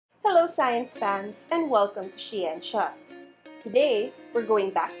science fans, and welcome to SHE-ensya. Today, we're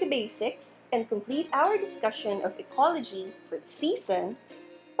going back to basics and complete our discussion of ecology for the season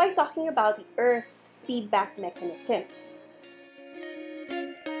by talking about the Earth's feedback mechanisms.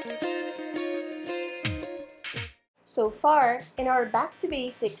 So far, in our Back to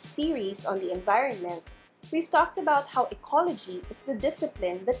Basics series on the environment, we've talked about how ecology is the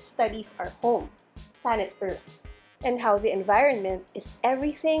discipline that studies our home, planet Earth, and how the environment is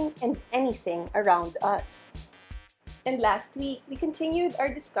everything and anything around us. And last week, we continued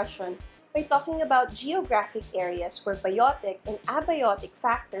our discussion by talking about geographic areas where biotic and abiotic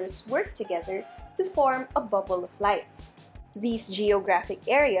factors work together to form a bubble of life. These geographic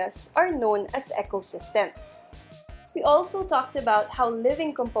areas are known as ecosystems. We also talked about how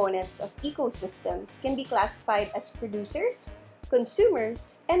living components of ecosystems can be classified as producers,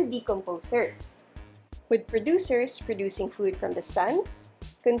 consumers, and decomposers, with producers producing food from the sun,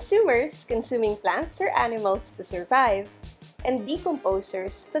 consumers consuming plants or animals to survive, and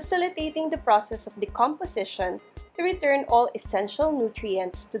decomposers facilitating the process of decomposition to return all essential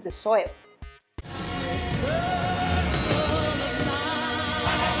nutrients to the soil.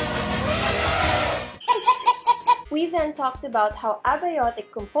 We then talked about how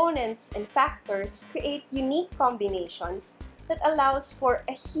abiotic components and factors create unique combinations that allows for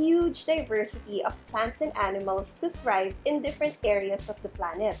a huge diversity of plants and animals to thrive in different areas of the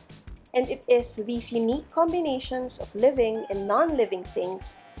planet. And it is these unique combinations of living and non-living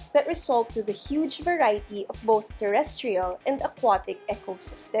things that result to the huge variety of both terrestrial and aquatic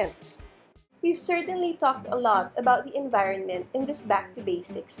ecosystems. We've certainly talked a lot about the environment in this Back to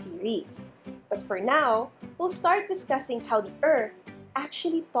Basics series. But for now, we'll start discussing how the Earth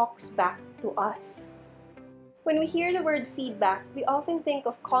actually talks back to us. When we hear the word feedback, we often think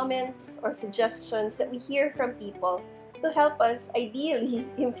of comments or suggestions that we hear from people to help us ideally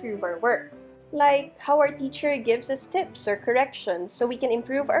improve our work. Like how our teacher gives us tips or corrections so we can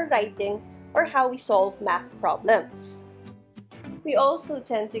improve our writing or how we solve math problems. We also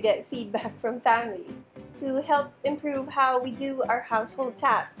tend to get feedback from family to help improve how we do our household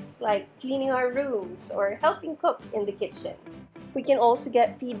tasks like cleaning our rooms or helping cook in the kitchen. We can also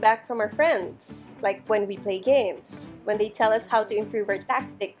get feedback from our friends, like when we play games, when they tell us how to improve our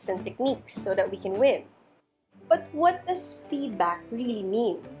tactics and techniques so that we can win. But what does feedback really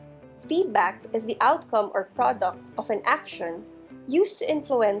mean? Feedback is the outcome or product of an action used to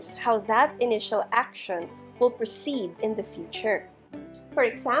influence how that initial action will proceed in the future. For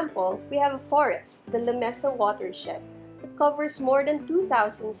example, we have a forest, the La Mesa watershed, that covers more than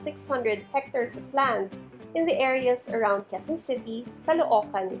 2,600 hectares of land in the areas around Quezon City,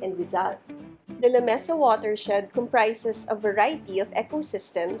 Caloocan, and Rizal. The La Mesa watershed comprises a variety of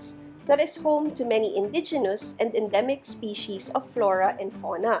ecosystems that is home to many indigenous and endemic species of flora and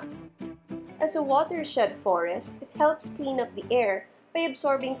fauna. As a watershed forest, it helps clean up the air by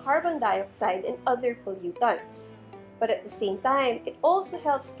absorbing carbon dioxide and other pollutants. But at the same time, it also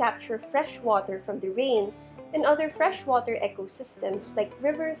helps capture fresh water from the rain and other freshwater ecosystems like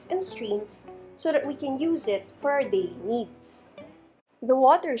rivers and streams so that we can use it for our daily needs. The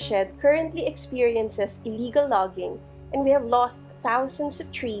watershed currently experiences illegal logging, and we have lost thousands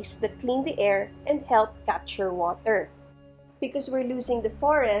of trees that clean the air and help capture water. Because we're losing the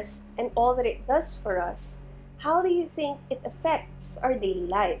forest and all that it does for us, how do you think it affects our daily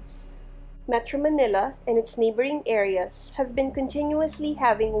lives? Metro Manila and its neighboring areas have been continuously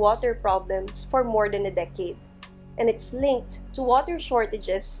having water problems for more than a decade, and it's linked to water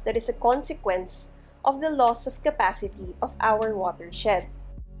shortages that is a consequence of the loss of capacity of our watershed.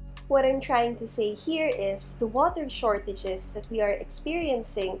 What I'm trying to say here is the water shortages that we are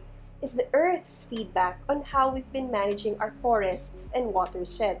experiencing is the Earth's feedback on how we've been managing our forests and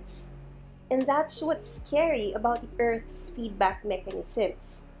watersheds. And that's what's scary about the Earth's feedback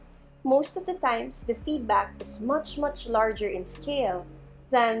mechanisms. Most of the times, the feedback is much larger in scale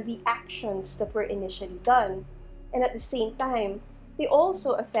than the actions that were initially done. And at the same time, they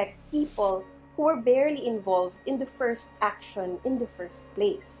also affect people who were barely involved in the first action in the first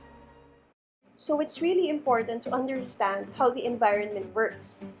place. So it's really important to understand how the environment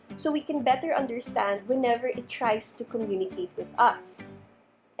works so we can better understand whenever it tries to communicate with us.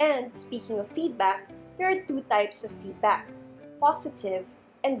 And speaking of feedback, there are two types of feedback, positive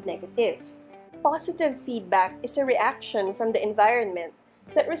and negative. Positive feedback is a reaction from the environment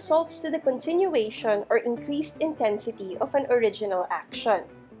that results to the continuation or increased intensity of an original action.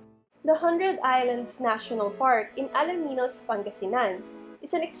 The 100 Islands National Park in Alaminos, Pangasinan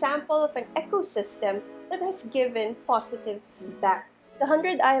is an example of an ecosystem that has given positive feedback. The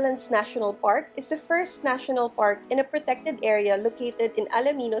Hundred Islands National Park is the first national park in a protected area located in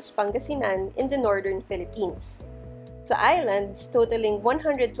Alaminos, Pangasinan in the northern Philippines. The islands, totaling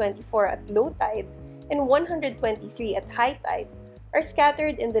 124 at low tide and 123 at high tide, are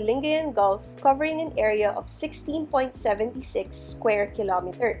scattered in the Lingayen Gulf, covering an area of 16.76 square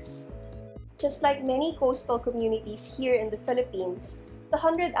kilometers. Just like many coastal communities here in the Philippines, the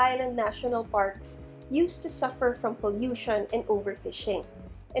Hundred Island National Parks used to suffer from pollution and overfishing.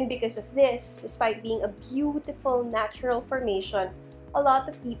 And because of this, despite being a beautiful natural formation, a lot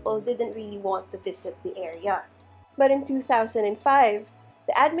of people didn't really want to visit the area. But in 2005,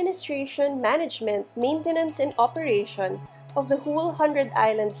 the administration, management, maintenance, and operation of the whole Hundred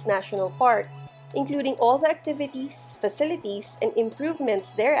Islands National Park, including all the activities, facilities, and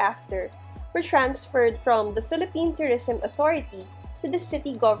improvements thereafter, were transferred from the Philippine Tourism Authority to the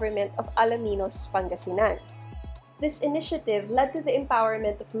city government of Alaminos, Pangasinan. This initiative led to the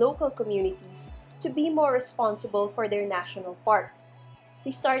empowerment of local communities to be more responsible for their national park. They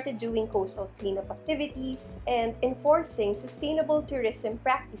started doing coastal cleanup activities and enforcing sustainable tourism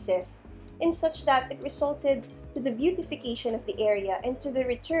practices in such that it resulted to the beautification of the area and to the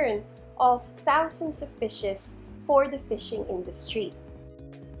return of thousands of fishes for the fishing industry.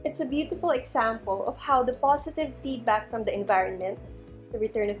 It's a beautiful example of how the positive feedback from the environment, the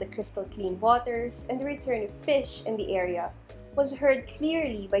return of the crystal clean waters, and the return of fish in the area was heard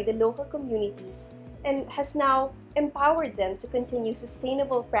clearly by the local communities and has now empowered them to continue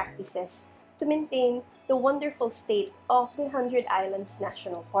sustainable practices to maintain the wonderful state of the Hundred Islands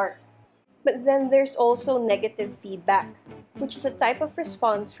National Park. But then there's also negative feedback, which is a type of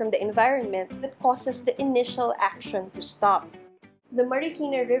response from the environment that causes the initial action to stop. The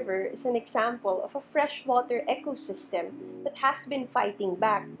Marikina River is an example of a freshwater ecosystem that has been fighting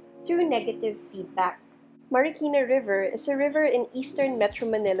back through negative feedback. Marikina River is a river in eastern Metro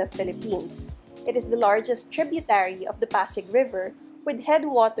Manila, Philippines. It is the largest tributary of the Pasig River, with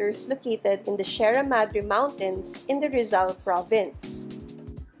headwaters located in the Sierra Madre Mountains in the Rizal Province.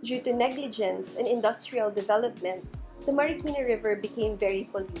 Due to negligence and industrial development, the Marikina River became very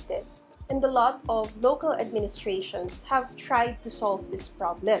polluted, and a lot of local administrations have tried to solve this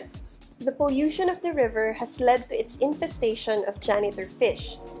problem. The pollution of the river has led to its infestation of janitor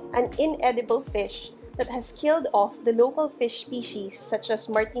fish, an inedible fish that has killed off the local fish species such as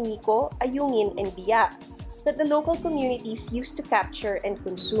martinico, ayungin, and biak that the local communities used to capture and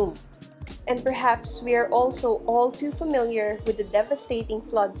consume. And perhaps we are also all too familiar with the devastating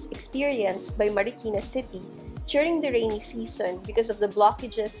floods experienced by Marikina City during the rainy season because of the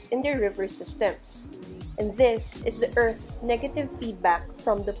blockages in their river systems. And this is the Earth's negative feedback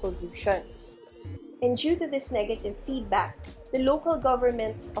from the pollution. And due to this negative feedback, the local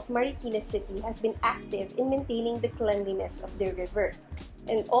governments of Marikina City has been active in maintaining the cleanliness of their river,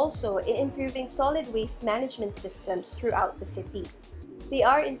 and also in improving solid waste management systems throughout the city. They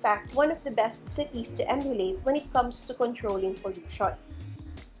are in fact one of the best cities to emulate when it comes to controlling pollution.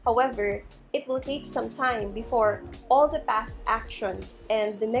 However, it will take some time before all the past actions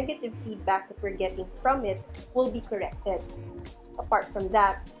and the negative feedback that we're getting from it will be corrected. Apart from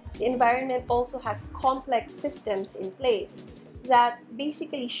that, the environment also has complex systems in place that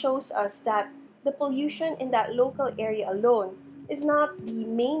basically shows us that the pollution in that local area alone is not the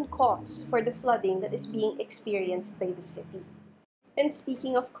main cause for the flooding that is being experienced by the city. And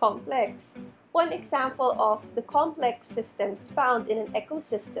speaking of complex, one example of the complex systems found in an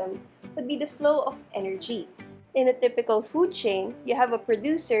ecosystem would be the flow of energy. In a typical food chain, you have a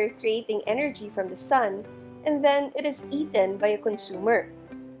producer creating energy from the sun, and then it is eaten by a consumer.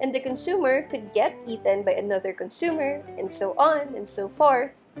 And the consumer could get eaten by another consumer, and so on and so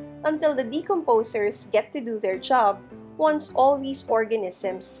forth, until the decomposers get to do their job once all these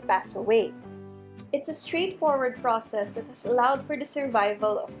organisms pass away. It's a straightforward process that has allowed for the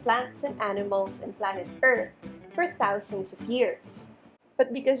survival of plants and animals and planet Earth for thousands of years.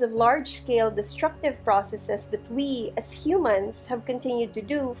 But because of large-scale destructive processes that we, as humans, have continued to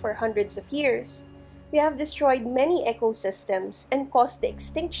do for hundreds of years, we have destroyed many ecosystems and caused the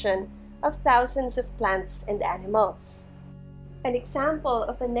extinction of thousands of plants and animals. An example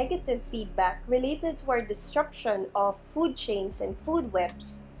of a negative feedback related to our disruption of food chains and food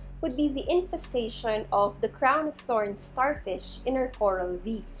webs would be the infestation of the crown-of-thorns starfish in our coral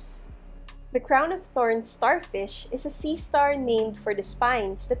reefs. The crown-of-thorns starfish is a sea star named for the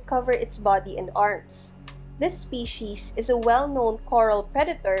spines that cover its body and arms. This species is a well-known coral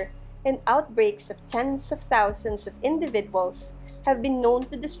predator, and outbreaks of tens of thousands of individuals have been known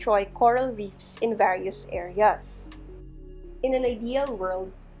to destroy coral reefs in various areas. In an ideal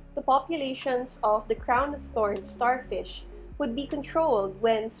world, the populations of the crown-of-thorns starfish would be controlled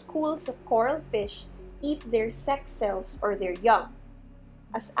when schools of coral fish eat their sex cells or their young.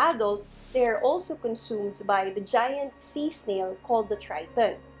 As adults, they are also consumed by the giant sea snail called the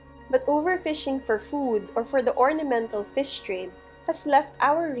triton. But overfishing for food or for the ornamental fish trade has left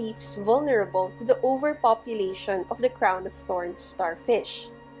our reefs vulnerable to the overpopulation of the crown-of-thorns starfish.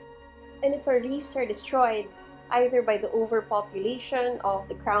 And if our reefs are destroyed, either by the overpopulation of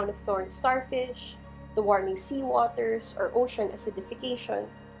the crown-of-thorns starfish, the warming seawaters, or ocean acidification,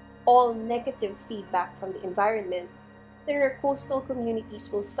 all negative feedback from the environment, then our coastal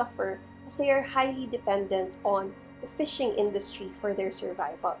communities will suffer as they are highly dependent on the fishing industry for their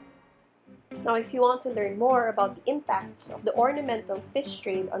survival. Now, if you want to learn more about the impacts of the ornamental fish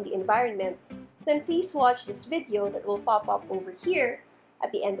trade on the environment, then please watch this video that will pop up over here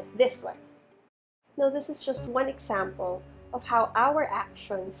at the end of this one. Now, this is just one example of how our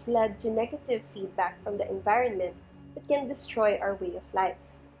actions led to negative feedback from the environment that can destroy our way of life.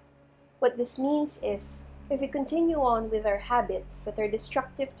 What this means is, if we continue on with our habits that are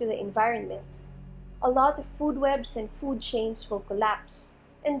destructive to the environment, a lot of food webs and food chains will collapse,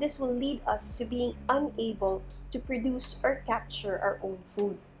 and this will lead us to being unable to produce or capture our own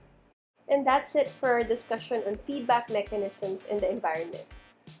food. And that's it for our discussion on feedback mechanisms in the environment.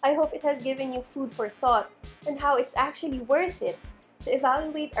 I hope it has given you food for thought and how it's actually worth it to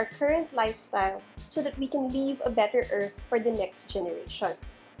evaluate our current lifestyle so that we can leave a better earth for the next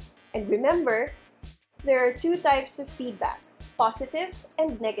generations. And remember, there are two types of feedback, positive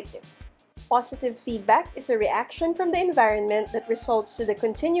and negative. Positive feedback is a reaction from the environment that results to the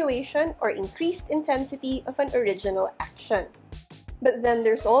continuation or increased intensity of an original action. But then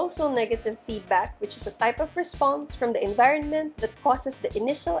there's also negative feedback, which is a type of response from the environment that causes the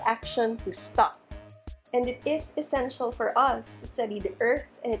initial action to stop. And it is essential for us to study the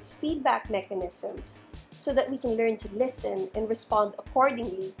Earth and its feedback mechanisms so that we can learn to listen and respond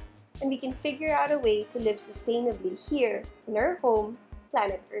accordingly, and we can figure out a way to live sustainably here in our home,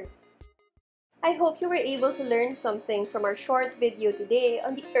 planet Earth. I hope you were able to learn something from our short video today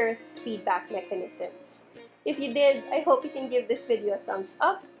on the Earth's feedback mechanisms. If you did, I hope you can give this video a thumbs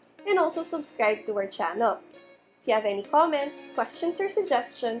up and also subscribe to our channel. If you have any comments, questions, or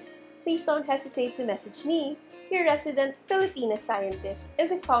suggestions, please don't hesitate to message me, your resident Filipina scientist, in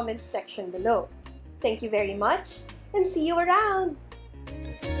the comments section below. Thank you very much, and see you around!